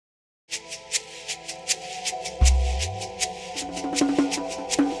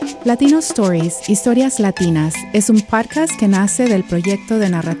Latino Stories, Historias Latinas, es un podcast que nace del proyecto de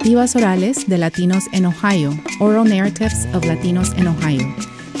narrativas orales de latinos en Ohio, Oral Narratives of Latinos in Ohio,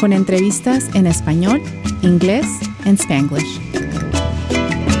 con entrevistas en español, inglés y Spanglish.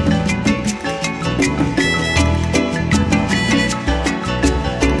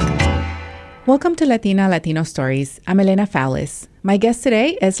 Welcome to Latino Stories. I'm Elena Fowlis. My guest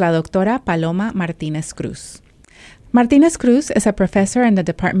today is la doctora Paloma Martinez Cruz. Martinez Cruz is a professor in the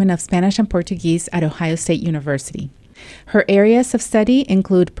Department of Spanish and Portuguese at Ohio State University. Her areas of study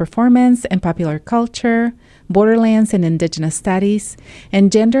include performance and popular culture, borderlands and indigenous studies,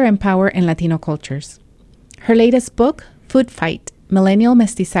 and gender and power in Latino cultures. Her latest book, Food Fight: Millennial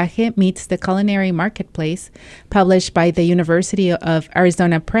Mestizaje Meets the Culinary Marketplace, published by the University of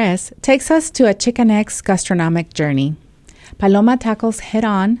Arizona Press, takes us to a Chicanx gastronomic journey. Paloma tackles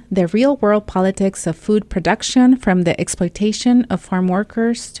head-on the real-world politics of food production, from the exploitation of farm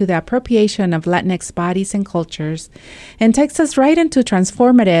workers to the appropriation of Latinx bodies and cultures, and takes us right into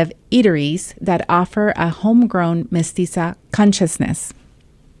transformative eateries that offer a homegrown mestiza consciousness.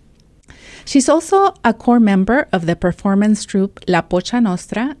 She's also a core member of the performance troupe La Pocha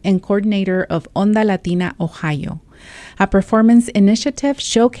Nostra and coordinator of Onda Latina Ohio, a performance initiative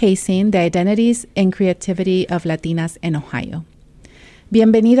showcasing the identities and creativity of Latinas in Ohio.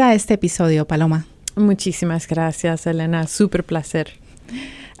 Bienvenida a este episodio, Paloma. Muchísimas gracias, Elena. Súper placer.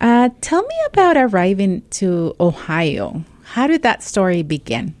 Tell me about arriving to Ohio. How did that story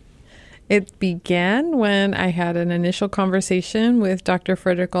begin? It began when I had an initial conversation with Dr.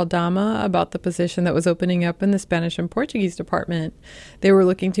 Frederick Aldama about the position that was opening up in the Spanish and Portuguese department. They were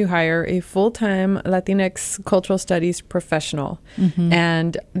looking to hire a full-time Latinx cultural studies professional. Mm-hmm.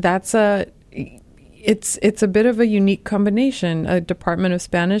 And that's it's a bit of a unique combination, a department of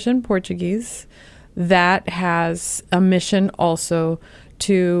Spanish and Portuguese that has a mission also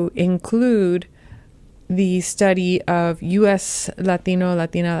to include the study of U.S.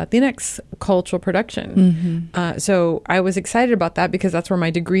 Latinx cultural production. Mm-hmm. So I was excited about that because that's where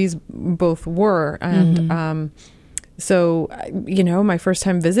my degrees both were. And so, you know, my first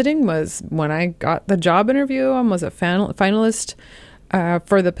time visiting was when I got the job interview. I was a finalist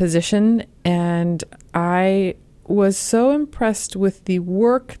for the position. And I was so impressed with the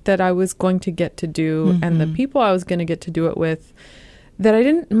work that I was going to get to do and the people I was going to get to do it with that I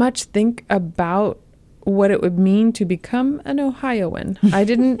didn't much think about what it would mean to become an Ohioan. I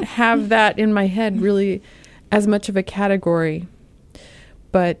didn't have that in my head really as much of a category.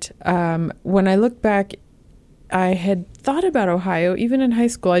 But when I look back, I had thought about Ohio, even in high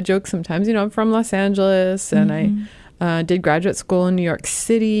school. I joke sometimes, you know, I'm from Los Angeles and I did graduate school in New York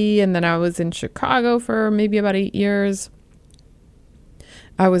City. And then I was in Chicago for maybe about 8 years.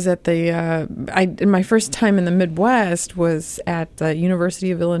 I was at my first time in the Midwest was at the University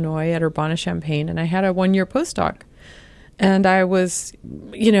of Illinois at Urbana-Champaign, and I had a 1-year postdoc. And I was,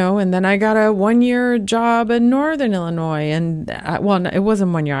 you know, and then I got a 1-year job in Northern Illinois. And, well, it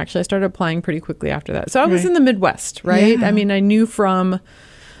wasn't 1 year, actually. I started applying pretty quickly after that. So I was in the Midwest, right? Yeah. I mean, I knew from,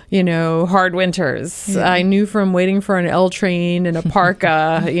 you know, hard winters. Yeah. I knew from waiting for an L train in a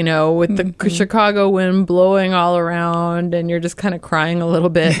parka, you know, with the Chicago wind blowing all around, and you're just kind of crying a little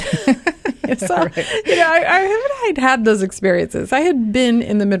bit. So, right. You know, I'd had those experiences. I had been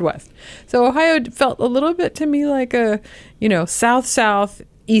in the Midwest. So Ohio felt a little bit to me like a, you know, south,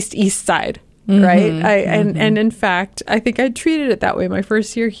 east side, right? And in fact, I think I treated it that way my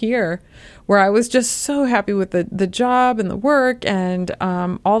first year here, where I was just so happy with the job and the work and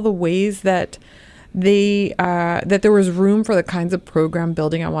all the ways that that there was room for the kinds of program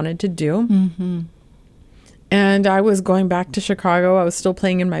building I wanted to do. Mm-hmm. And I was going back to Chicago. I was still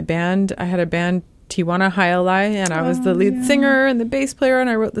playing in my band. I had a band, Tijuana Highlight, and I was the lead singer and the bass player, and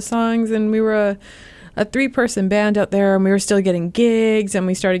I wrote the songs, and we were a 3-person band out there, and we were still getting gigs, and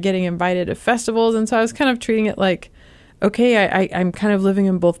we started getting invited to festivals. And so I was kind of treating it like, okay, I'm kind of living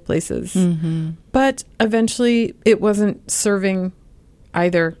in both places. Mm-hmm. But eventually it wasn't serving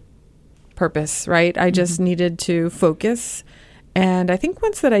either purpose, right? I just needed to focus. And I think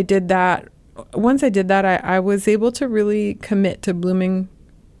once I did that, I was able to really commit to blooming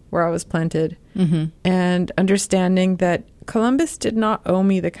where I was planted and understanding that Columbus did not owe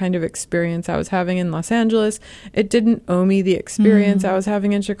me the kind of experience I was having in Los Angeles. It didn't owe me the experience I was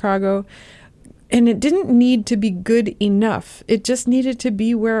having in Chicago. And it didn't need to be good enough. It just needed to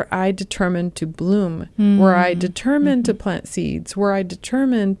be where I determined to bloom, where I determined to plant seeds, where I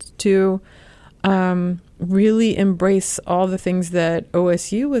determined to really embrace all the things that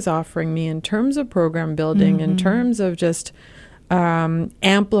OSU was offering me in terms of program building, in terms of just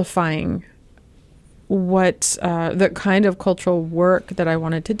amplifying what the kind of cultural work that I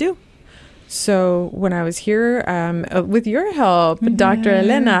wanted to do. So when I was here, with your help, Dr.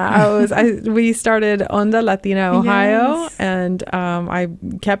 Elena, we started Onda Latina Ohio, and I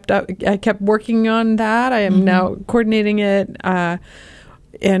kept working on that. I am now coordinating it,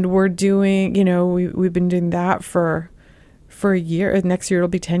 and we're doing, we've been doing that for a year. Next year it'll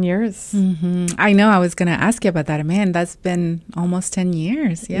be 10 years. I know. I was going to ask you about that. Man, that's been almost 10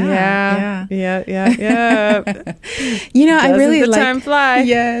 years. Yeah. I really like time fly.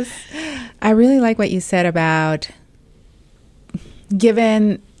 Yes. I really like what you said about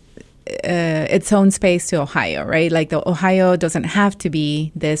giving its own space to Ohio, right? Like the Ohio doesn't have to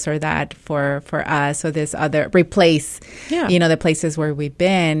be this or that for us or this other replace, the places where we've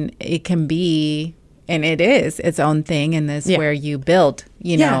been. It can be, and it is its own thing, and this where you build,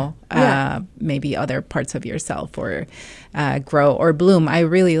 maybe other parts of yourself or grow or bloom. I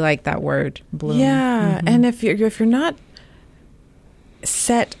really like that word, bloom. Yeah, and if you're not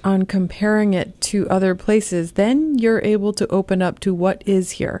set on comparing it to other places, then you're able to open up to what is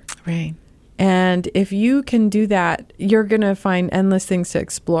here. Right. And if you can do that, you're going to find endless things to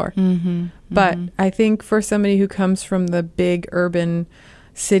explore. But I think for somebody who comes from the big urban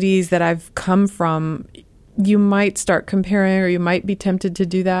cities that I've come from, you might start comparing, or you might be tempted to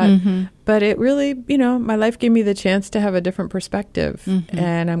do that. But it really, my life gave me the chance to have a different perspective,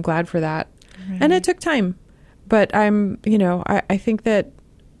 and I'm glad for that. Right. And it took time. But I think that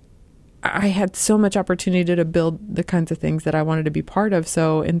I had so much opportunity to build the kinds of things that I wanted to be part of.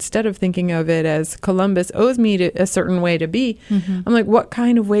 So instead of thinking of it as Columbus owes me a certain way to be, I'm like, what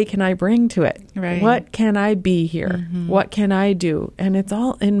kind of way can I bring to it? Right. What can I be here? What can I do? And it's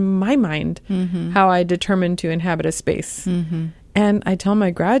all in my mind how I determine to inhabit a space. And I tell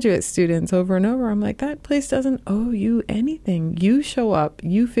my graduate students over and over, I'm like, that place doesn't owe you anything. You show up,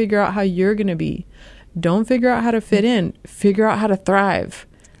 you figure out how you're going to be. Don't figure out how to fit in. Figure out how to thrive.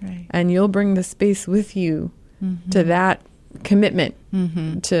 Right. And you'll bring the space with you to that commitment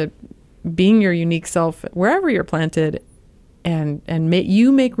to being your unique self wherever you're planted, and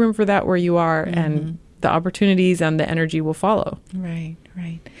you make room for that where you are, and the opportunities and the energy will follow. Right.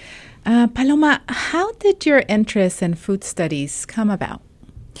 Paloma, how did your interest in food studies come about?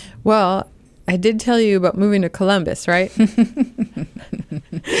 Well, I did tell you about moving to Columbus, right? One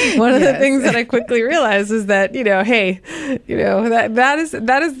of the things that I quickly realized is that, that is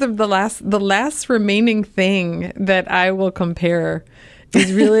the last remaining thing that I will compare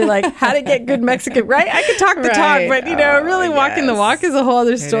is really like how to get good Mexican, right? I could talk the talk, but really walking the walk is a whole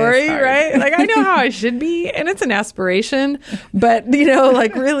other story, right? Like I know how I should be, and it's an aspiration, but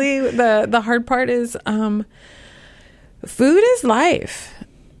like really the hard part is food is life.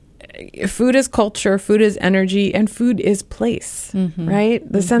 Food is culture, food is energy, and food is place, right?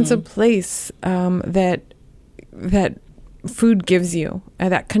 The sense of place that food gives you,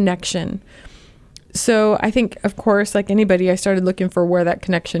 that connection. So I think, of course, like anybody, I started looking for where that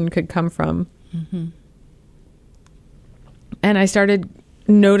connection could come from. And I started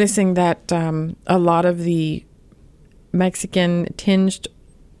noticing that a lot of the Mexican-tinged,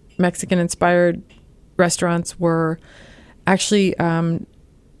 Mexican-inspired restaurants were actually...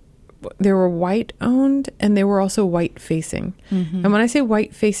 they were white-owned, and they were also white-facing. And when I say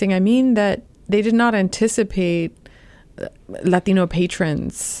white-facing, I mean that they did not anticipate Latino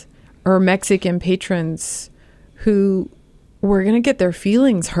patrons or Mexican patrons who were going to get their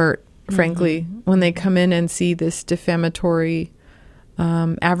feelings hurt, frankly, when they come in and see this defamatory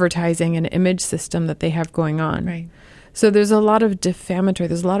advertising and image system that they have going on. Right. So there's a lot of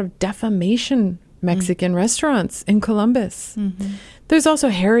there's a lot of defamation Mexican restaurants in Columbus. There's also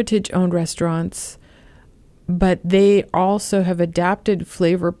heritage-owned restaurants, but they also have adapted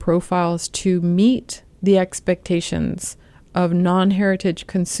flavor profiles to meet the expectations of non-heritage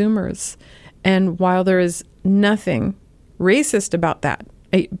consumers. And while there is nothing racist about that,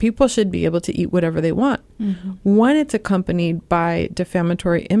 people should be able to eat whatever they want. When it's accompanied by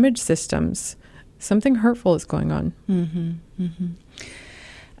defamatory image systems, something hurtful is going on.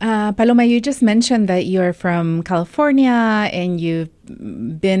 Paloma, you just mentioned that you're from California and you've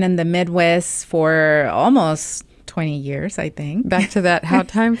been in the Midwest for almost 20 years, I think. Back to that how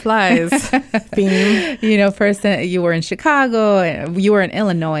time flies theme. First you were in Chicago, you were in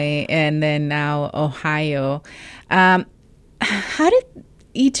Illinois, and then now Ohio. How do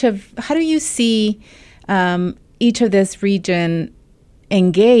you see each of this region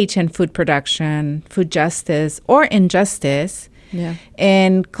engage in food production, food justice, or injustice?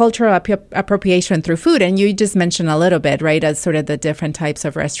 And cultural appropriation through food. And you just mentioned a little bit, right, as sort of the different types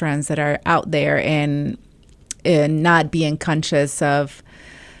of restaurants that are out there and not being conscious of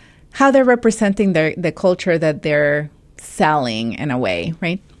how they're representing the culture that they're selling in a way,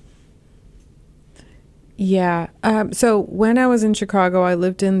 right? Yeah. So when I was in Chicago, I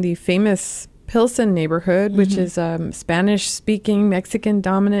lived in the famous Pilsen neighborhood, which is Spanish-speaking,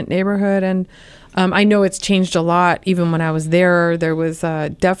 Mexican-dominant neighborhood. And I know it's changed a lot. Even when I was there, there was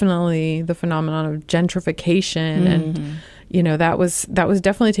definitely the phenomenon of gentrification. And, you know, that was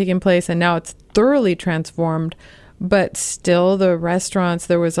definitely taking place. And now it's thoroughly transformed. But still, the restaurants,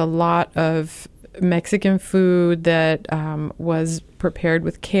 there was a lot of Mexican food that was prepared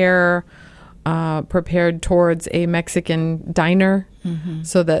with care, prepared towards a Mexican diner,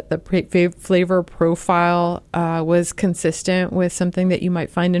 so that the flavor profile was consistent with something that you might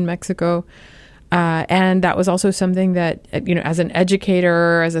find in Mexico. And that was also something that, you know, as an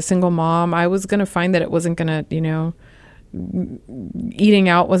educator, as a single mom, I was going to find that it wasn't going to, you know, eating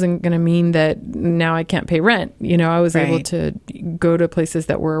out wasn't going to mean that now I can't pay rent. You know, I was able to go to places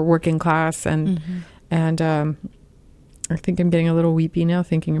that were working class and I think I'm getting a little weepy now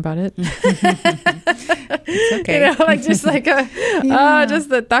thinking about it. It's okay. You know, like just like just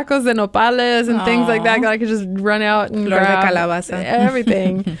the tacos de nopales and things like that. I could just run out and Flor de grab calabaza.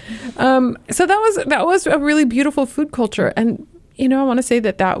 everything. So that was a really beautiful food culture. And, you know, I want to say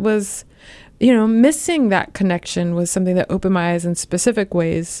that was, you know, missing that connection was something that opened my eyes in specific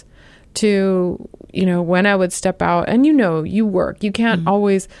ways to, you know, when I would step out and, you know, you work, you can't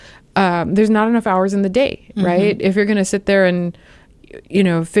always, there's not enough hours in the day, right? If you're going to sit there and, you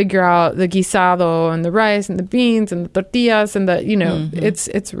know, figure out the guisado and the rice and the beans and the tortillas and the, you know,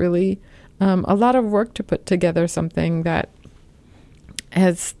 it's really a lot of work to put together something that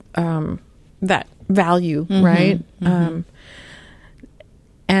has that value, right?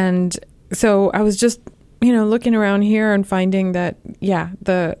 And so I was just, you know, looking around here and finding that, yeah,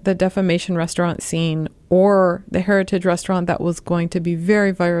 the defamation restaurant scene or the heritage restaurant that was going to be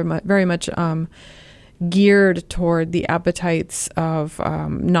very, very much geared toward the appetites of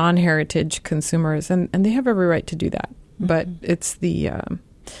non-heritage consumers. And they have every right to do that. But it's the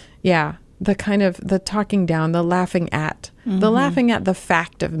kind of the talking down, the laughing at the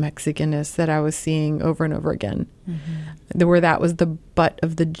fact of Mexicanness that I was seeing over and over again, where that was the butt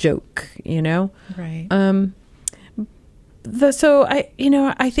of the joke, you know? Right. So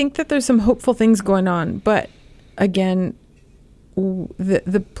I think that there's some hopeful things going on, but again,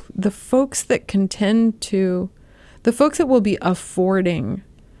 the folks that the folks that will be affording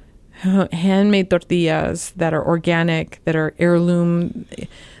handmade tortillas that are organic, that are heirloom,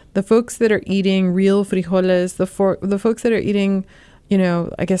 the folks that are eating real frijoles, the folks that are eating, you know,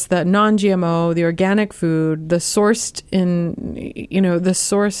 I guess the non-GMO, the organic food, the sourced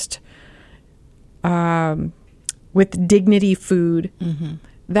with dignity food,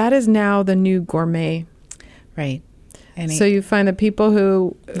 that is now the new gourmet. Right. So you find the people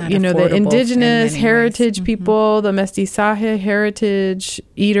who, you know, the indigenous heritage people, the mestizaje heritage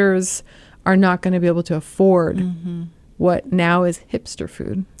eaters are not going to be able to afford what now is hipster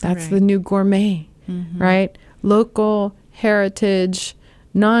food. That's the new gourmet, right? Local, heritage,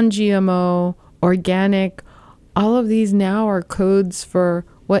 non-GMO, organic, all of these now are codes for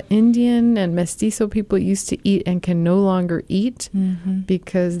what Indian and mestizo people used to eat and can no longer eat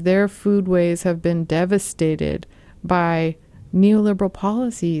because their foodways have been devastated by neoliberal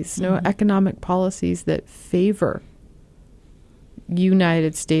policies, economic policies that favor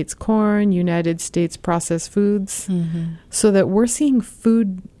United States corn, United States processed foods, so that we're seeing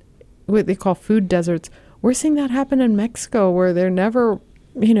food, what they call food deserts. We're seeing that happen in Mexico where they're never,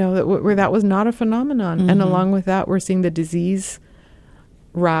 you know, where that was not a phenomenon. And along with that, we're seeing the disease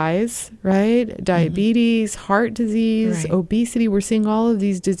rise, right? Diabetes, heart disease, obesity. We're seeing all of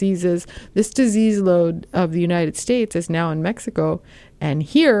these diseases. This disease load of the United States is now in Mexico. And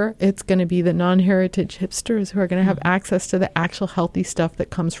here, it's going to be the non-heritage hipsters who are going to have access to the actual healthy stuff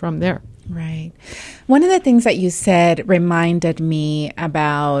that comes from there. Right. One of the things that you said reminded me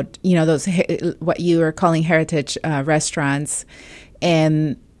about, you know, those, what you were calling heritage restaurants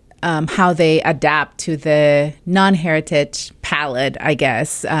and how they adapt to the non-heritage palate, I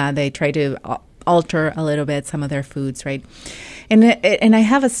guess. They try to alter a little bit some of their foods, right? And I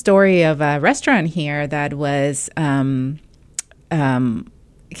have a story of a restaurant here that was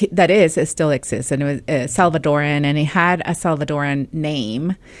it still exists, and it was Salvadoran, and it had a Salvadoran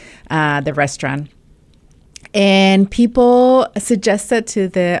name, the restaurant. And people suggested to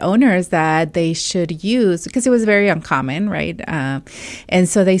the owners that they should use, because it was very uncommon, right? And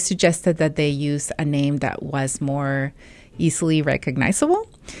so they suggested that they use a name that was more easily recognizable.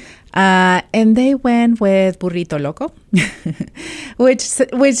 And they went with Burrito Loco, which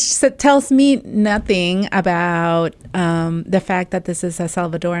tells me nothing about the fact that this is a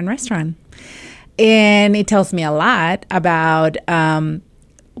Salvadoran restaurant. And it tells me a lot about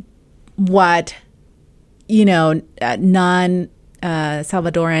what,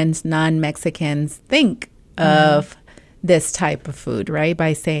 non-Salvadorans, non-Mexicans think of this type of food, right?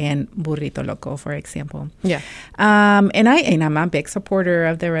 By saying Burrito Loco, for example. Yeah. And I'm a big supporter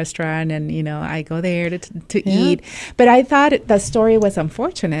of the restaurant, and I go there to eat. But I thought the story was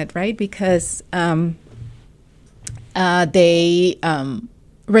unfortunate, right? Because they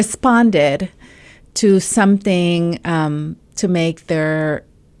responded to something to make their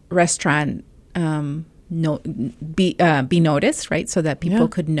restaurant be noticed, right? So that people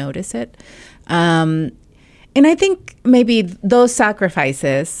could notice it. And I think maybe those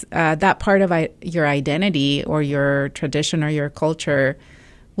sacrifices, that part of your identity or your tradition or your culture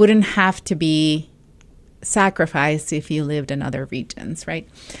wouldn't have to be sacrificed if you lived in other regions, right?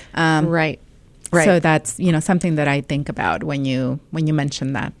 Right. So that's, something that I think about when you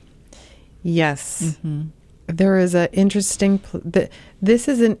mention that. Yes. Mm-hmm. There is an interesting, this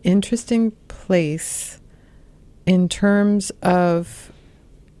is an interesting place in terms of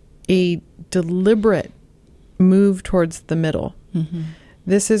a deliberate move towards the middle. Mm-hmm.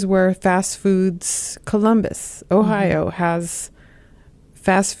 This is where fast foods, Columbus, Ohio, has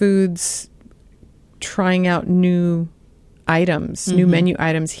fast foods trying out new items, new menu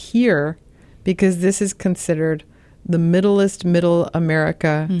items here, because this is considered the middle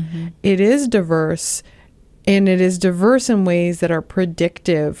America. Mm-hmm. It is diverse, and it is diverse in ways that are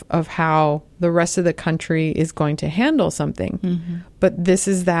predictive of how the rest of the country is going to handle something. Mm-hmm. But this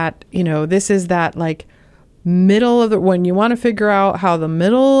is that, like, middle of the, when you want to figure out how the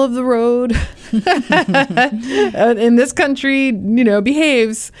middle of the road in this country,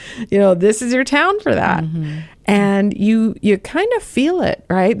 behaves, this is your town for that. Mm-hmm. And you kind of feel it,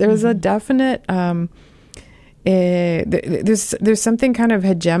 right? There's a definite, there's something kind of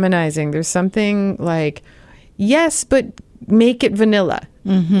hegemonizing. There's something like, yes, but make it vanilla,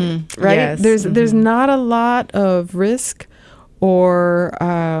 right? Yes. There's not a lot of risk or,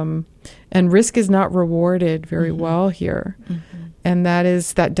 and risk is not rewarded very well here. Mm-hmm. And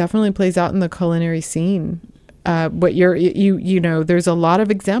that definitely plays out in the culinary scene. But there's a lot of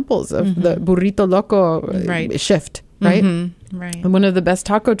examples of the Burrito Loco shift, right? Mm-hmm. Right. And one of the best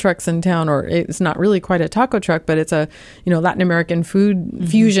taco trucks in town, or it's not really quite a taco truck, but it's a, Latin American food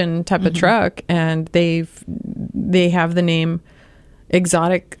fusion type of truck. And they have the name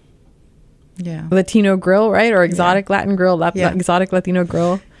Exotic Latino Grill, right? Or Exotic Latin Grill, Exotic Latino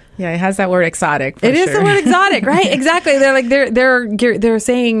Grill. Yeah, it has that word exotic. It is the word exotic, right? Exactly. They're like they're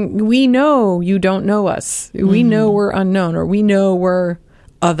saying, we know you don't know us. We know we're unknown, or we know we're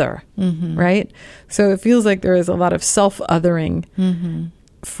other, right? So it feels like there is a lot of self-othering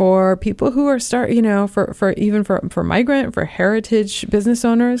for people who are for migrant, for heritage business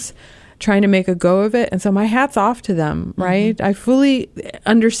owners trying to make a go of it. And so my hat's off to them, right? I fully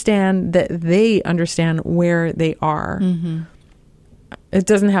understand that they understand where they are. It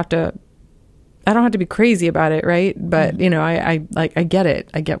doesn't have to, I don't have to be crazy about it, right? But, I get it.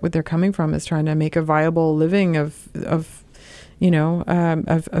 I get what they're coming from, is trying to make a viable living of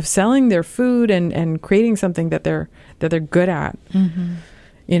selling their food and creating something that they're good at. I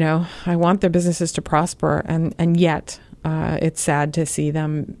want their businesses to prosper, and yet it's sad to see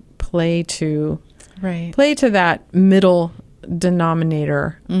them play to that middle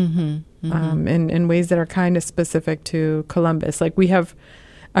denominator. In ways that are kind of specific to Columbus. Like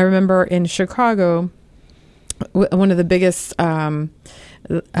I remember in Chicago, one of the biggest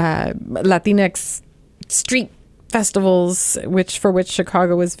Latinx street festivals, for which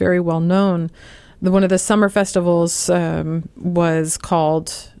Chicago was very well known. One of the summer festivals was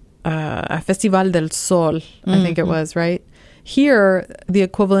called Festival del Sol, I think it was, right? Here, the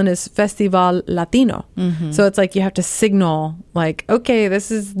equivalent is Festival Latino. So it's like you have to signal, like, okay, this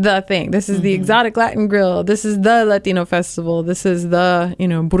is the thing. This is the Exotic Latin Grill. This is the Latino festival. This is the,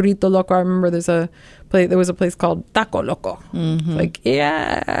 Burrito Loco. I remember there was a place called Taco Loco. Like,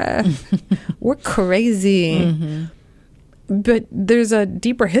 yeah, we're crazy. But there's a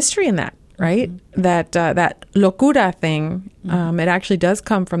deeper history in that, right? That locura thing, it actually does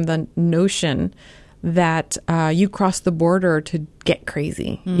come from the notion that you cross the border to get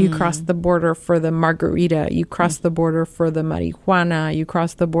crazy. You cross the border for the margarita. You cross the border for the marijuana. You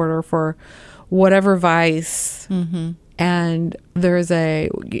cross the border for whatever vice And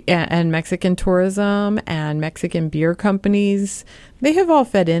and Mexican tourism and Mexican beer companies, they have all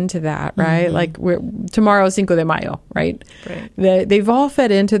fed into that, right? Like tomorrow is Cinco de Mayo, right? They've all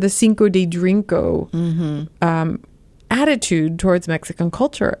fed into the Cinco de Drinko attitude towards Mexican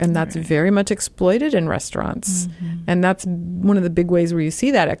culture. And that's very much exploited in restaurants. And that's one of the big ways where you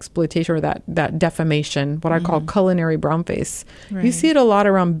see that exploitation or that defamation, what I call culinary brownface. You see it a lot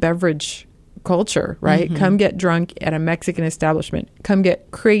around beverage culture, right? Come get drunk at a Mexican establishment. Come get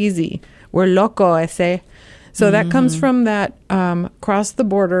crazy. We're loco, I say. So that comes from that cross the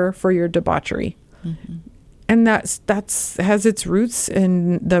border for your debauchery. And that's has its roots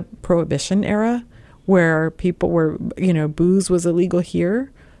in the Prohibition era, where booze was illegal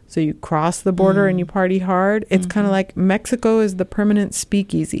here. So you cross the border and you party hard. It's kind of like Mexico is the permanent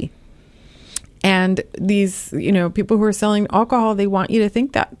speakeasy. And these, people who are selling alcohol, they want you to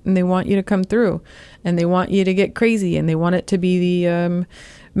think that, and they want you to come through, and they want you to get crazy, and they want it to be the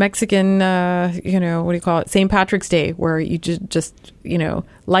Mexican, what do you call it, St. Patrick's Day, where you just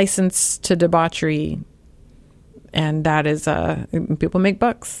license to debauchery, and that is, people make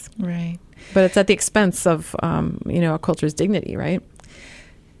bucks. Right. But it's at the expense of, a culture's dignity, right?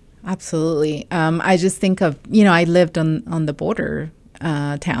 Absolutely. I just think of, I lived on the border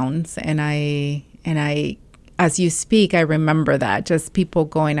towns, and I as you speak, I remember that, just people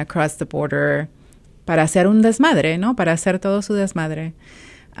going across the border para hacer un desmadre, ¿no? Para hacer todo su desmadre,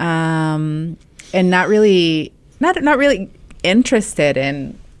 and not really interested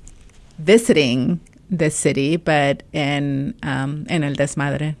in visiting the city, but in el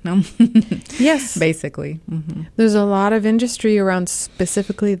desmadre, no? Yes, basically. There's a lot of industry around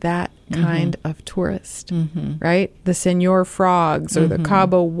specifically that kind of tourist, right? The Senor Frogs or the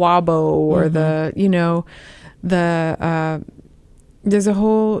Cabo Wabo or there's a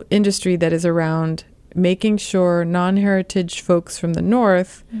whole industry that is around making sure non-heritage folks from the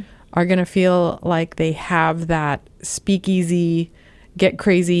north are going to feel like they have that speakeasy, get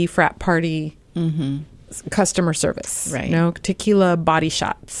crazy frat party customer service, right? Tequila body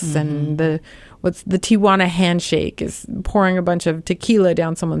shots and the Tijuana handshake is pouring a bunch of tequila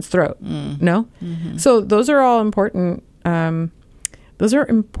down someone's throat. So those are all important. Those are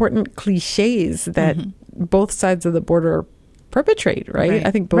important cliches that both sides of the border perpetrate, right?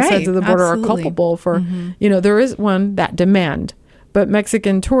 I think both sides of the border are culpable for, there is one, that demand, but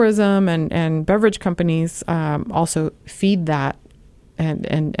Mexican tourism and beverage companies also feed that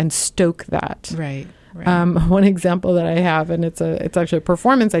and stoke that. Right. One example that I have, and it's actually a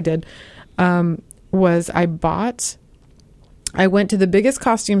performance I did, was I went to the biggest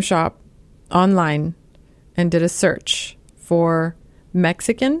costume shop online and did a search for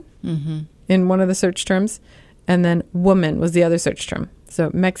Mexican in one of the search terms, and then woman was the other search term.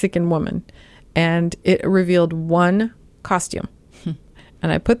 So Mexican woman. And it revealed one costume.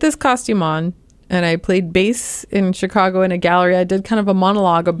 And I put this costume on, and I played bass in Chicago in a gallery. I did kind of a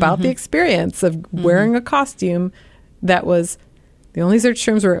monologue about the experience of wearing a costume that was, the only search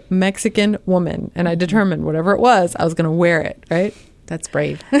terms were Mexican woman. And I determined whatever it was, I was going to wear it, right? That's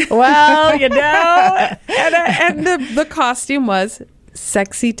brave. Well, and the costume was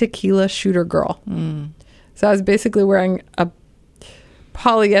sexy tequila shooter girl. So I was basically wearing a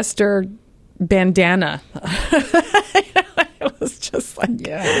polyester bandana. It was just like,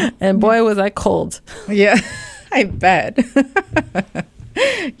 and boy, was I cold. Yeah, I bet.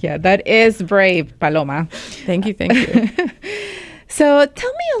 Yeah, that is brave, Paloma. Thank you. So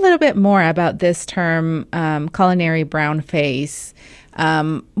tell me a little bit more about this term, culinary brown face.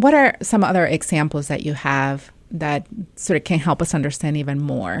 What are some other examples that you have that sort of can help us understand even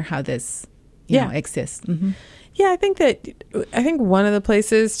more how this exists? Yeah, I think one of the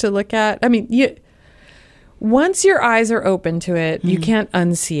places to look at, once your eyes are open to it, you can't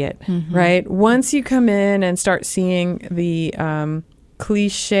unsee it, right? Once you come in and start seeing the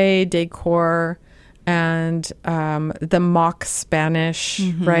cliche decor and the mock Spanish,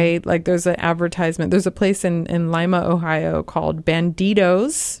 right? Like there's an advertisement. There's a place in Lima, Ohio called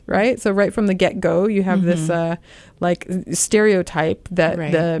Banditos, right? So right from the get-go, you have this stereotype that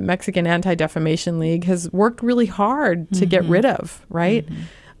the Mexican Anti-Defamation League has worked really hard to get rid of, right?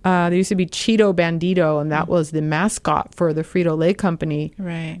 There used to be Cheeto Bandito, and that was the mascot for the Frito-Lay company.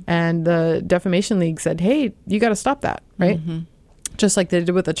 Right. And the Defamation League said, hey, you got to stop that, right? Just like they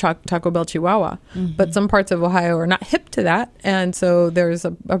did with the Taco Bell Chihuahua. But some parts of Ohio are not hip to that. And so there's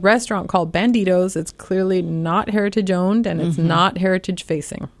a restaurant called Banditos. It's clearly not heritage owned, and it's not heritage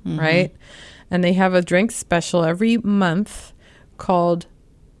facing, right? And they have a drink special every month called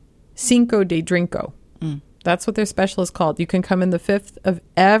Cinco de Drinko. That's what their special is called. You can come in the 5th of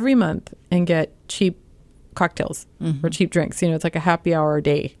every month and get cheap cocktails or cheap drinks. It's like a happy hour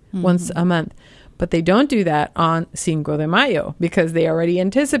day once a month. But they don't do that on Cinco de Mayo because they already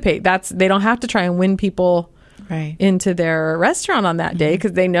anticipate they don't have to try and win people into their restaurant on that day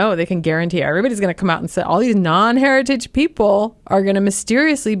because they know they can guarantee everybody's going to come out and say all these non-heritage people are going to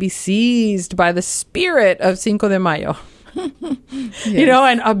mysteriously be seized by the spirit of Cinco de Mayo. Yes.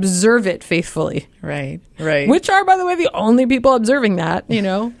 And observe it faithfully. Right. Which are, by the way, the only people observing that,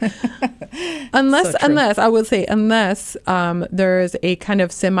 unless I would say, there's a kind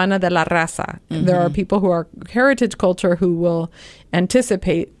of Semana de la Raza. There are people who are heritage culture who will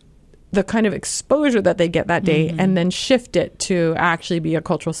anticipate the kind of exposure that they get that day and then shift it to actually be a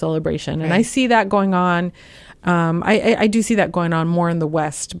cultural celebration. And I see that going on. I do see that going on more in the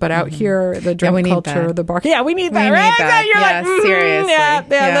West, but out here, the drunk culture, the bar. Yeah, we need that, right? You're seriously. Yeah,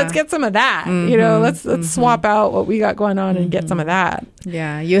 let's get some of that. Let's swap out what we got going on and get some of that.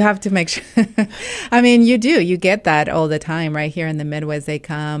 Yeah, you have to make sure. I mean, you do. You get that all the time right here in the Midwest. They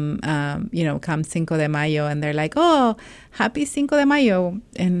come, come Cinco de Mayo, and they're like, oh, happy Cinco de Mayo.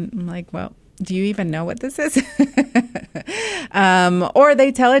 And I'm like, well, do you even know what this is? Or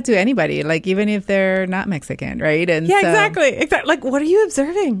they tell it to anybody, like even if they're not Mexican, right? And exactly. Like, what are you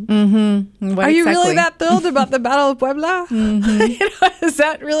observing? Are you really that thrilled about the Battle of Puebla? Does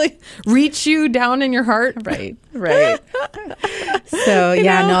that really reach you down in your heart? Right. So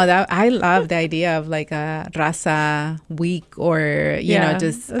I love the idea of like a Raza week or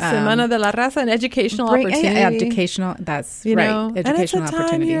just Semana de la Raza, an educational opportunity. Educational. That's right. Educational and it's a time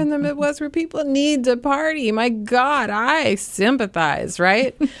opportunity here in the Midwest where people need to party. My God, I sympathize.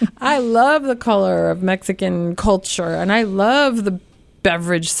 Right. I love the color of Mexican culture, and I love the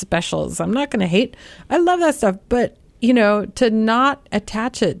beverage specials. I'm not going to hate. I love that stuff, but to not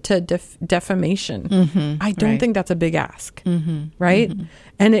attach it to defamation. I don't think that's a big ask, right?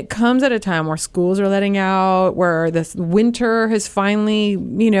 And it comes at a time where schools are letting out, where this winter has finally,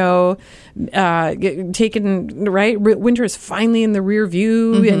 taken, right? Winter is finally in the rear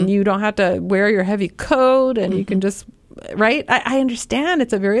view, and you don't have to wear your heavy coat, and you can just, right? I understand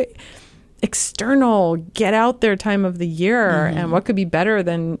it's a very external, get out there time of the year, and what could be better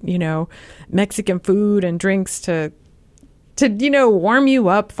than, Mexican food and drinks to warm you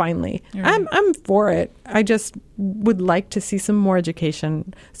up finally. Right. I'm for it. I just would like to see some more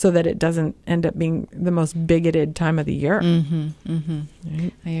education so that it doesn't end up being the most bigoted time of the year.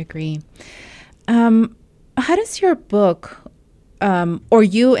 Right. I agree. How does your book, or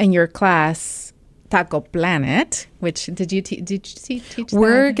you and your class, Taco Planet, which did you teach that?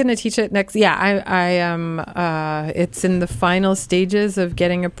 We're going to teach it next. Yeah, I am. It's in the final stages of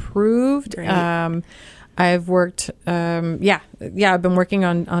getting approved. Great. I've worked, I've been working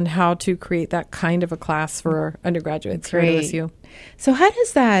on how to create that kind of a class for undergraduates here at OSU. So how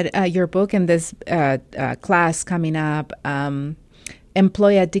does that, your book and this class coming up,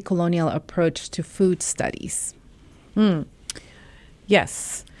 employ a decolonial approach to food studies?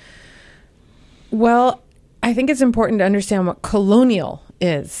 Yes. Well, I think it's important to understand what colonial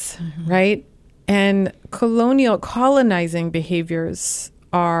is, right? And colonizing behaviors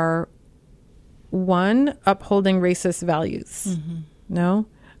are, one, upholding racist values,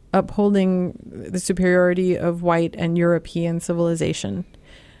 upholding the superiority of white and European civilization.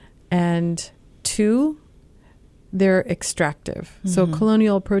 And two, they're extractive. So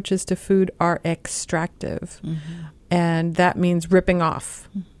colonial approaches to food are extractive. And that means ripping off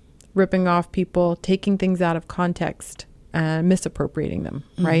people, taking things out of context and misappropriating them,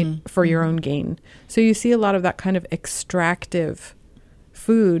 right, for your own gain. So you see a lot of that kind of extractive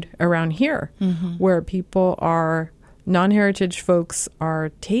food around here, where people are, non-heritage folks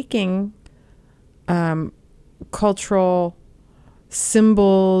are taking cultural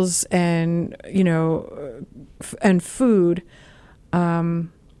symbols and, and food,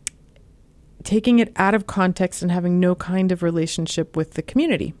 taking it out of context and having no kind of relationship with the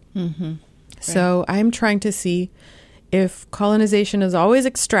community. So I'm trying to see if colonization is always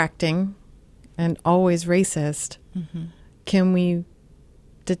extracting and always racist, can we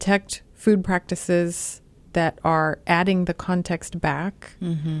detect food practices that are adding the context back?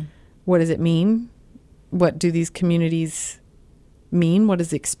 What does it mean? What do these communities mean? What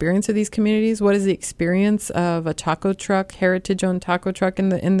is the experience of these communities? What is the experience of a taco truck, heritage-owned taco truck in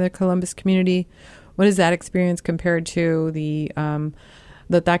the Columbus community? What is that experience compared to the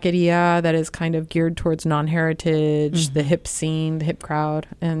taqueria that is kind of geared towards non-heritage, the hip scene, the hip crowd?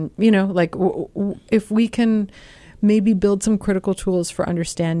 And, if we can maybe build some critical tools for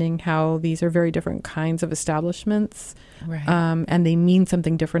understanding how these are very different kinds of establishments, right. And they mean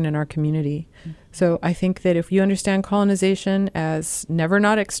something different in our community. So I think that if you understand colonization as never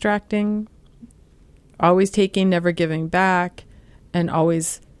not extracting, always taking, never giving back, and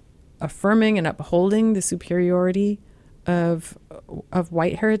always affirming and upholding the superiority of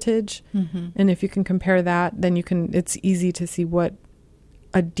white heritage. And if you can compare that, then it's easy to see what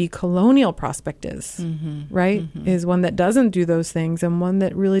a decolonial prospect is, right? Is one that doesn't do those things, and one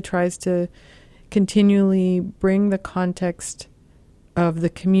that really tries to continually bring the context of the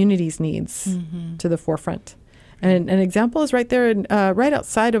community's needs to the forefront. And an example is right there, right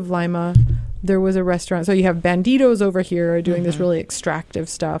outside of Lima, there was a restaurant. So you have banditos over here doing this really extractive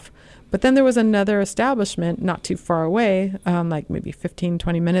stuff. But then there was another establishment not too far away, like maybe 15,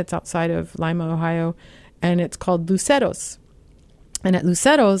 20 minutes outside of Lima, Ohio, and it's called Luceros. And at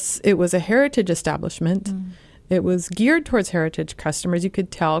Luceros, it was a heritage establishment. It was geared towards heritage customers. You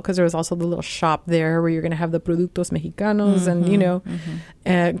could tell because there was also the little shop there where you're going to have the productos mexicanos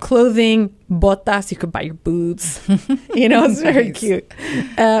and, clothing, botas. You could buy your boots. It's very cute.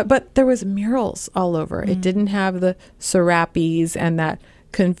 But there was murals all over. It didn't have the serapes and that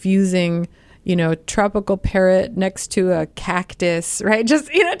confusing, tropical parrot next to a cactus, right? Just,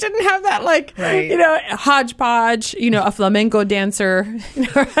 it didn't have that hodgepodge, a flamenco dancer,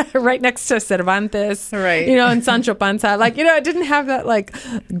 right next to Cervantes, right? And Sancho Panza. It didn't have that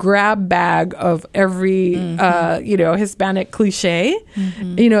grab bag of every, Hispanic cliche.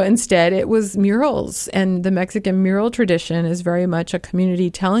 Instead it was murals, and the Mexican mural tradition is very much a community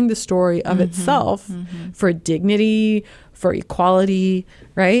telling the story of itself for dignity, for equality,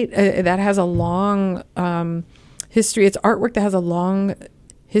 right? That has a long history. It's artwork that has a long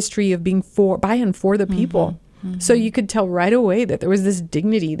history of being by and for the people. So you could tell right away that there was this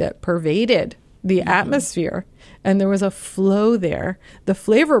dignity that pervaded the atmosphere, and there was a flow there. The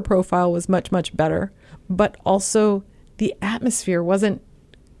flavor profile was much, much better, but also the atmosphere wasn't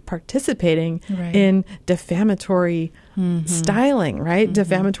participating in defamatory styling, right?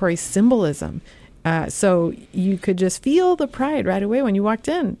 Defamatory symbolism. So you could just feel the pride right away when you walked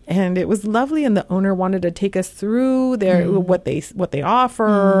in, and it was lovely. And the owner wanted to take us through what they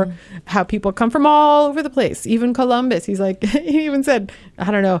offer, how people come from all over the place, even Columbus. He's like, he even said, I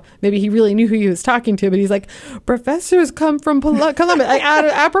don't know, maybe he really knew who he was talking to, but he's like, professors come from Columbus.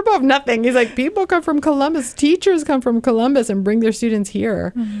 Apropos of nothing, he's like, people come from Columbus, teachers come from Columbus and bring their students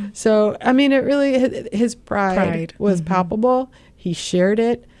here. So I mean, it really, his pride was palpable. He shared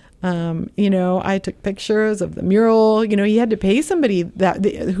it. I took pictures of the mural. He had to pay somebody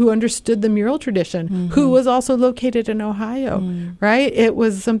who understood the mural tradition, who was also located in Ohio, right? It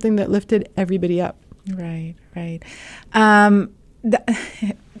was something that lifted everybody up. Right. I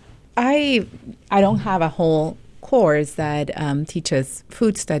don't have a whole course that teaches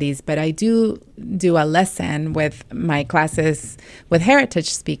food studies, but I do a lesson with my classes with heritage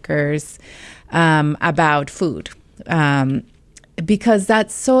speakers about food. Because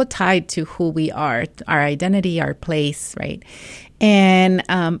that's so tied to who we are, our identity, our place, right? And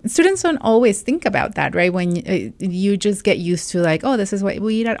students don't always think about that, right? When you just get used to this is what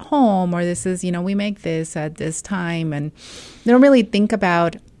we eat at home, or this is, we make this at this time. And they don't really think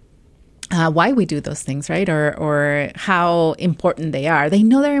about why we do those things, right? Or how important they are. They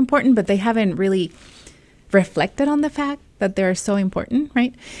know they're important, but they haven't really reflected on the fact that they're so important,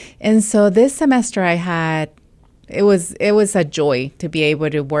 right? And so this semester it was a joy to be able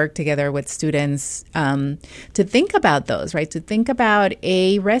to work together with students to think about those, right? To think about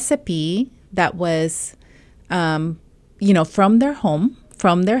a recipe that was, from their home,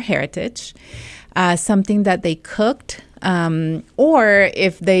 from their heritage, something that they cooked, or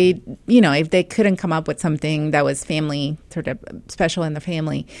if they couldn't come up with something that was family, sort of special in the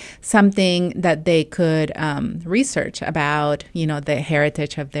family, something that they could research about, the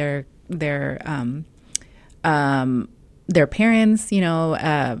heritage of their parents,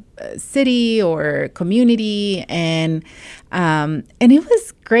 city or community. And it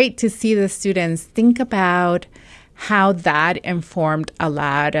was great to see the students think about how that informed a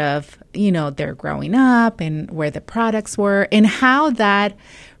lot of, their growing up and where the products were, and how that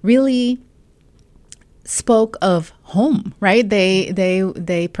really spoke of home, right?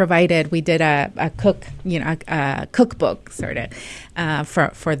 They provided, we did a cookbook sort of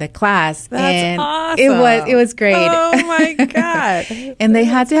for the class. That's awesome. It was great. Oh my God. And they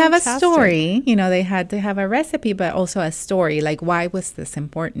had to have a story, they had to have a recipe, but also a story, why was this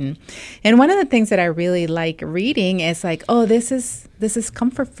important? And one of the things that I really like reading is this is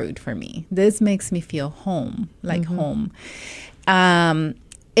comfort food for me. This makes me feel home, home.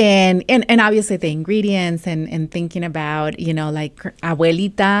 And obviously the ingredients and thinking about,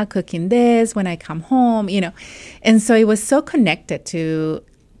 abuelita cooking this when I come home, And so it was so connected to,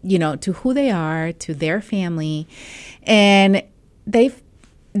 to who they are, to their family. And they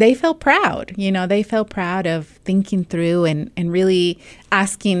they felt proud. They felt proud of thinking through and really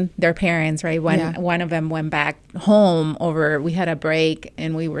asking their parents, right? One of them went back home we had a break,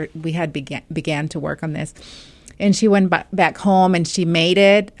 and we had began to work on this. And she went back home, and she made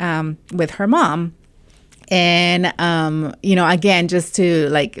it with her mom. And, again, just to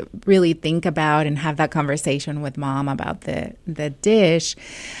like really think about and have that conversation with mom about the dish.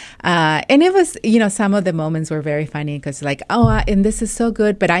 And it was, some of the moments were very funny because like, and this is so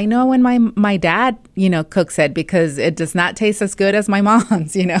good. But I know when my dad, cooks it because it does not taste as good as my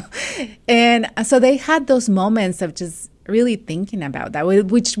mom's, And so they had those moments of just really thinking about that,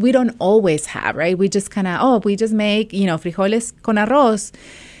 which we don't always have, right? We just kind of, we just make, frijoles con arroz.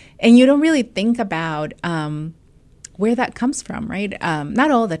 And you don't really think about where that comes from, right? Not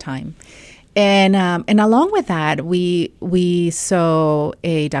all the time. And along with that, we saw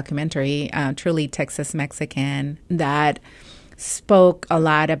a documentary, Truly Texas Mexican, that spoke a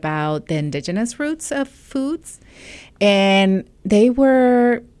lot about the indigenous roots of foods. And they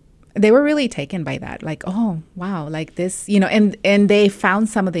were really taken by that. Like, oh, wow, like this, and they found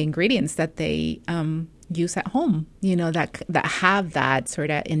some of the ingredients that they use at home, that have that sort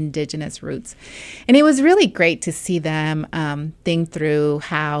of indigenous roots. And it was really great to see them think through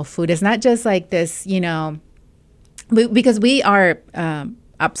how food is not just like this, because we are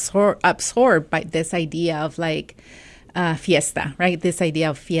absorbed by this idea of like fiesta, right? This idea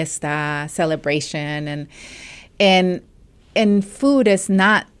of fiesta, celebration, and food is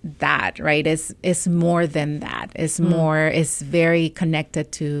not that, right? It's more than that. It's very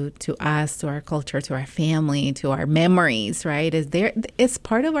connected to us, to our culture, to our family, to our memories, right? It's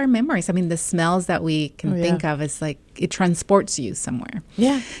part of our memories. I mean, the smells that we can think of is like, it transports you somewhere.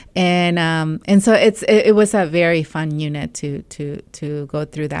 Yeah. And so it was a very fun unit to go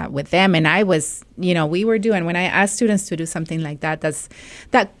through that with them. And I was, we were doing, when I asked students to do something like that,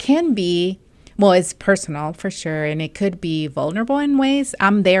 that can be, well, it's personal for sure, and it could be vulnerable in ways.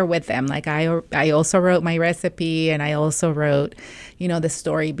 I'm there with them. Like I also wrote my recipe, and I also wrote, the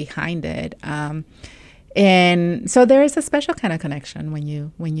story behind it. And so there is a special kind of connection when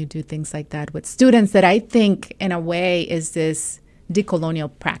you do things like that with students that I think, in a way, is this decolonial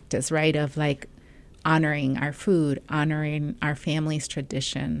practice, right? Of like honoring our food, honoring our family's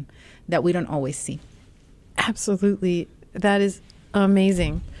tradition that we don't always see. Absolutely, that is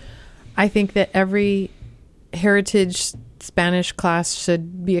amazing. I think that every heritage Spanish class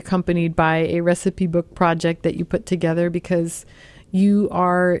should be accompanied by a recipe book project that you put together, because you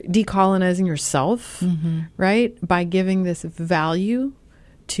are decolonizing yourself, right? By giving this value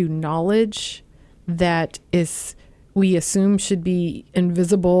to knowledge that we assume should be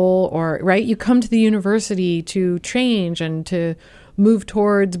invisible, or, right? You come to the university to change and to move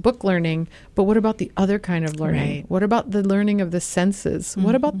towards book learning, but what about the other kind of learning? Right. What about the learning of the senses?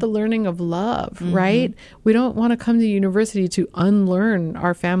 What about the learning of love, right? We don't want to come to university to unlearn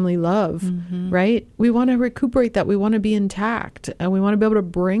our family love, right? We want to recuperate that. We want to be intact, and we want to be able to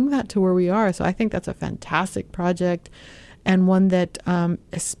bring that to where we are. So I think that's a fantastic project, and one that,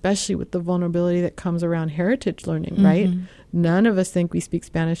 especially with the vulnerability that comes around heritage learning, right? None of us think we speak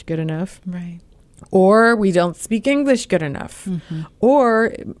Spanish good enough. Right. Or we don't speak English good enough.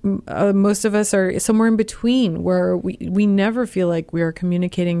 Or most of us are somewhere in between, where we never feel like we are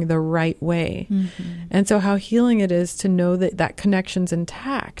communicating the right way. And so how healing it is to know that connection's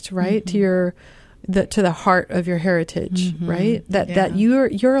intact, right? To the heart of your heritage, right? That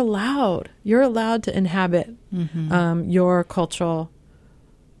you're allowed to inhabit your cultural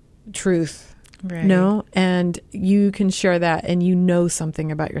truth. Right. No, and you can share that, and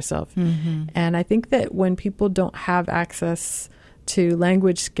something about yourself. And I think that when people don't have access to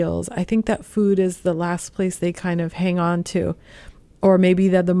language skills, I think that food is the last place they kind of hang on to, or maybe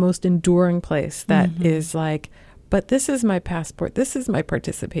they're the most enduring place that is like, but this is my passport, this is my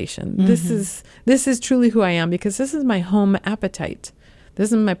participation, this is truly who I am, because this is my home appetite,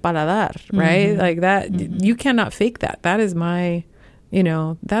 this is my paladar, right? Like that, you cannot fake that. That is my...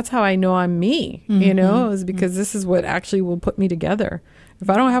 that's how I know I'm me, is because this is what actually will put me together. If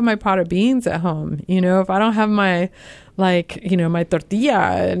I don't have my pot of beans at home, if I don't have my, my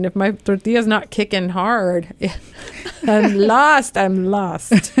tortilla, and if my tortilla is not kicking hard, I'm lost. But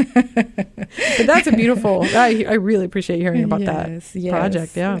that's a beautiful, I really appreciate hearing about that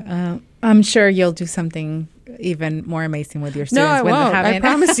project. Yeah. I'm sure you'll do something even more amazing with your students. No, I won't. I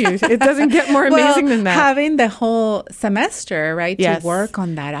promise you. It doesn't get more amazing than that. Having the whole semester, right, to work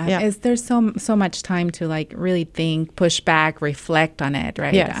on that. There's so much time to like really think, push back, reflect on it,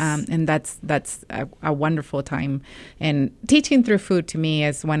 right? Yes. And that's a wonderful time. And teaching through food, to me,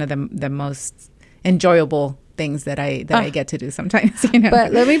 is one of the most enjoyable things that I get to do sometimes. You know?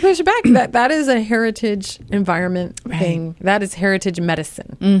 But let me push back. That is a heritage environment thing. That is heritage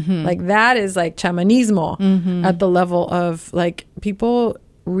medicine. Like that is like chamanismo at the level of like people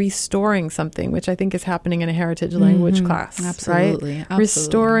restoring something, which I think is happening in a heritage language class. Absolutely. Right?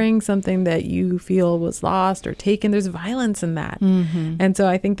 Restoring something that you feel was lost or taken. There's violence in that. And so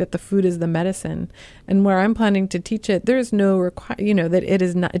I think that the food is the medicine. And where I'm planning to teach it, there's no that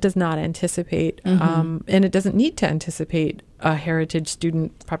it does not anticipate and it doesn't need to anticipate a heritage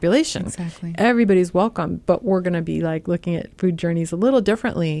student population. Exactly. Everybody's welcome, but we're going to be like looking at food journeys a little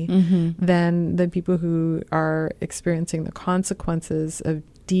differently than the people who are experiencing the consequences of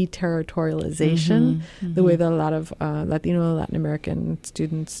deterritorialization, the way that a lot of Latino, Latin American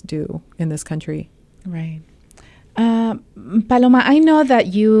students do in this country. Right. Paloma, I know that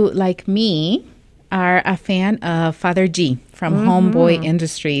you, like me, are a fan of Father G from Homeboy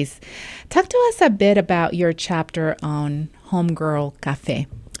Industries. Talk to us a bit about your chapter on Homegirl Cafe.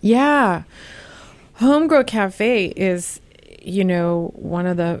 Yeah. Homegirl Cafe is, one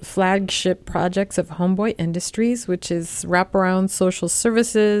of the flagship projects of Homeboy Industries, which is wraparound social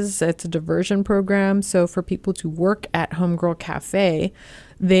services. It's a diversion program. So for people to work at Homegirl Cafe,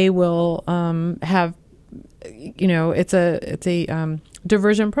 they will have, it's a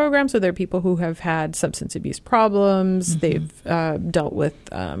diversion program. So there are people who have had substance abuse problems. They've dealt with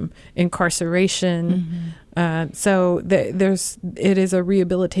incarceration. So it is a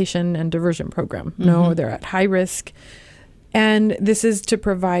rehabilitation and diversion program. They're at high risk. And this is to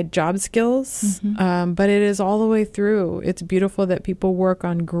provide job skills, but it is all the way through. It's beautiful that people work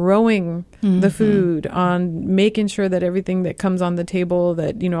on growing the food, on making sure that everything that comes on the table,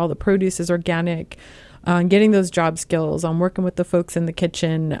 that, all the produce is organic, on getting those job skills, on working with the folks in the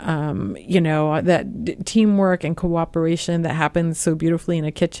kitchen, that teamwork and cooperation that happens so beautifully in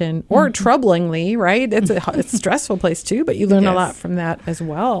a kitchen, or troublingly, right? It's a stressful place too, but you learn a lot from that as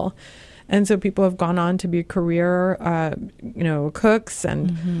well. And so people have gone on to be career, cooks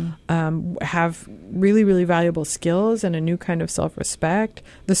and have really, really valuable skills and a new kind of self-respect.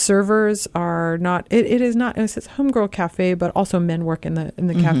 The servers are not, it's Homegirl Cafe, but also men work in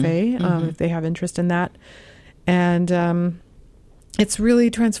the cafe if they have interest in that. And it's really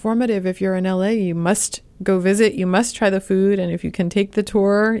transformative. If you're in LA, you must go visit, you must try the food. And if you can take the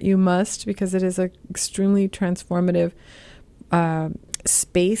tour, you must, because it is an extremely transformative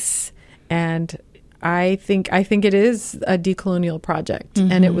space. And I think it is a decolonial project.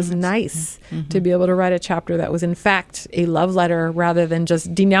 And it was nice to be able to write a chapter that was, in fact, a love letter rather than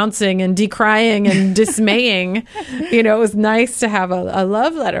just denouncing and decrying and dismaying. It was nice to have a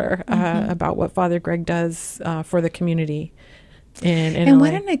love letter about what Father Greg does for the community. And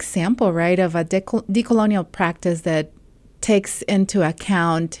what an example, right, of a decolonial practice that takes into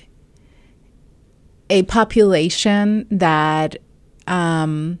account a population that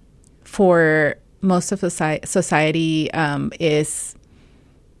for most of society is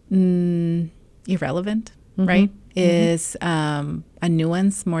irrelevant, right? Is a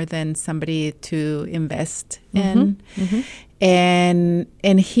nuance more than somebody to invest in. And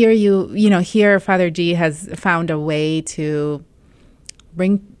here here Father G has found a way to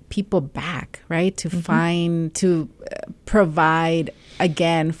bring people back, right? To to provide,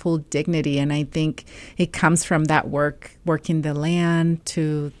 again, full dignity. And I think it comes from that working the land,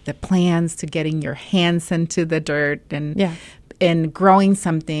 to the plants, to getting your hands into the dirt and growing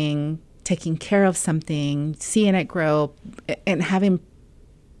something, taking care of something, seeing it grow, and having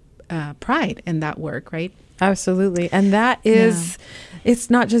pride in that work, right? Absolutely. And that is, it's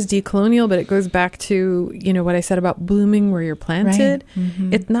not just decolonial, but it goes back to, what I said about blooming where you're planted.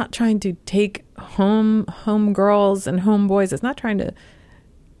 Right. It's not trying to take home girls and homeboys. It's not trying to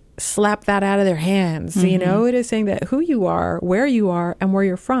slap that out of their hands. It is saying that who you are, where you are, and where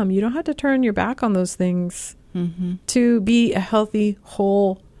you're from, you don't have to turn your back on those things to be a healthy,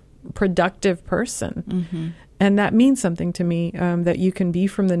 whole, productive person. And that means something to me, that you can be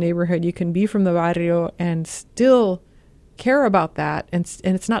from the neighborhood, you can be from the barrio and still care about that. And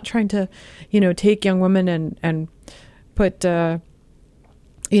it's not trying to, take young women and put, put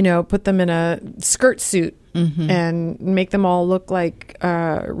them in a skirt suit and make them all look like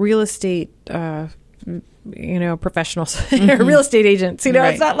real estate professionals, real estate agents.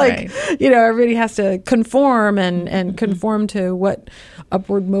 It's not like, everybody has to conform and conform to what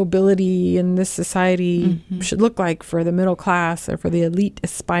upward mobility in this society should look like for the middle class or for the elite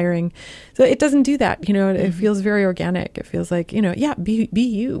aspiring. So it doesn't do that. It feels very organic. It feels like, be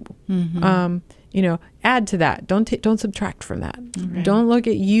you. Add to that. Don't subtract from that. Right. Don't look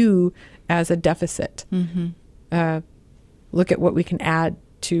at you as a deficit. Look at what we can add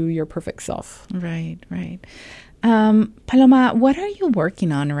to your perfect self. Right, right. Paloma, what are you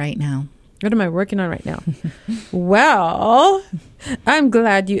working on right now? What am I working on right now? Well, I'm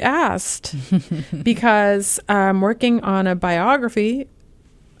glad you asked because I'm working on a biography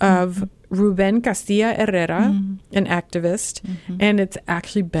of Ruben Castilla Herrera, an activist, and it's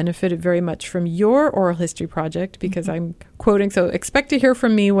actually benefited very much from your oral history project because I'm quoting. So expect to hear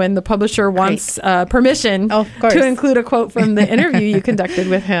from me when the publisher wants permission to include a quote from the interview you conducted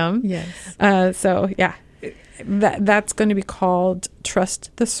with him. Yes. So, yeah. That's going to be called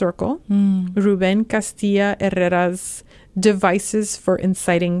Trust the Circle, Ruben Castilla Herrera's Devices for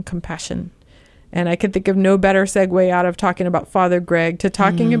Inciting Compassion. And I could think of no better segue out of talking about Father Greg to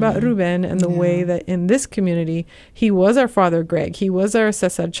talking about Ruben and the way that in this community, he was our Father Greg. He was our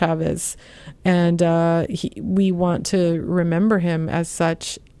Cesar Chavez. And we want to remember him as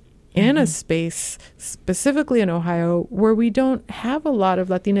such in a space, specifically in Ohio, where we don't have a lot of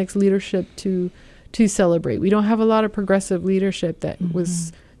Latinx leadership to celebrate. We don't have a lot of progressive leadership that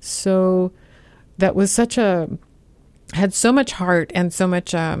was had so much heart and so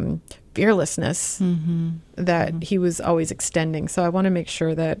much fearlessness that he was always extending. So I want to make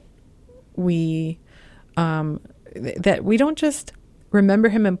sure that we don't just remember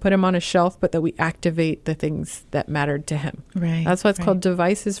him and put him on a shelf, but that we activate the things that mattered to him. Right. That's why it's called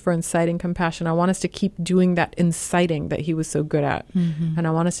Devices for Inciting Compassion. I want us to keep doing that inciting that he was so good at. And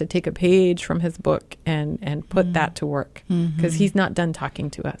I want us to take a page from his book and put that to work because he's not done talking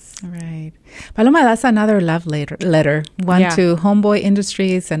to us. Right. Paloma, that's another love letter. One to Homeboy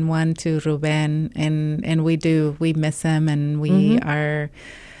Industries and one to Ruben. And we miss him and we are...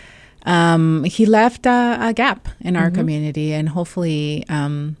 he left a gap in our community, and hopefully,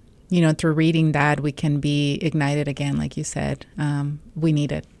 through reading that, we can be ignited again, like you said. We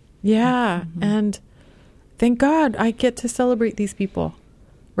need it. Yeah, and thank God I get to celebrate these people,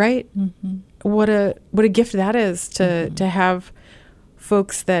 right? What a gift that is to have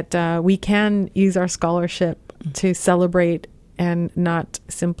folks that we can use our scholarship to celebrate and not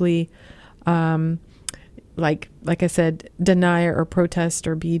simply like I said, deny or protest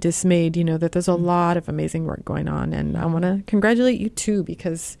or be dismayed, that there's a lot of amazing work going on. And I want to congratulate you too,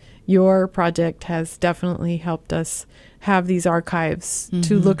 because your project has definitely helped us have these archives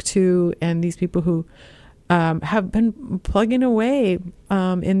to look to, and these people who have been plugging away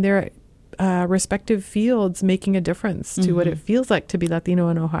in their respective fields, making a difference to what it feels like to be Latino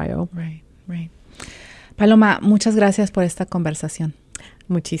in Ohio. Right, right. Paloma, muchas gracias por esta conversación.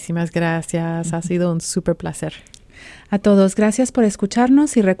 Muchísimas gracias. Ha sido un súper placer. A todos, gracias por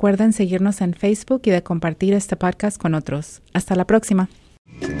escucharnos y recuerden seguirnos en Facebook y de compartir este podcast con otros. Hasta la próxima.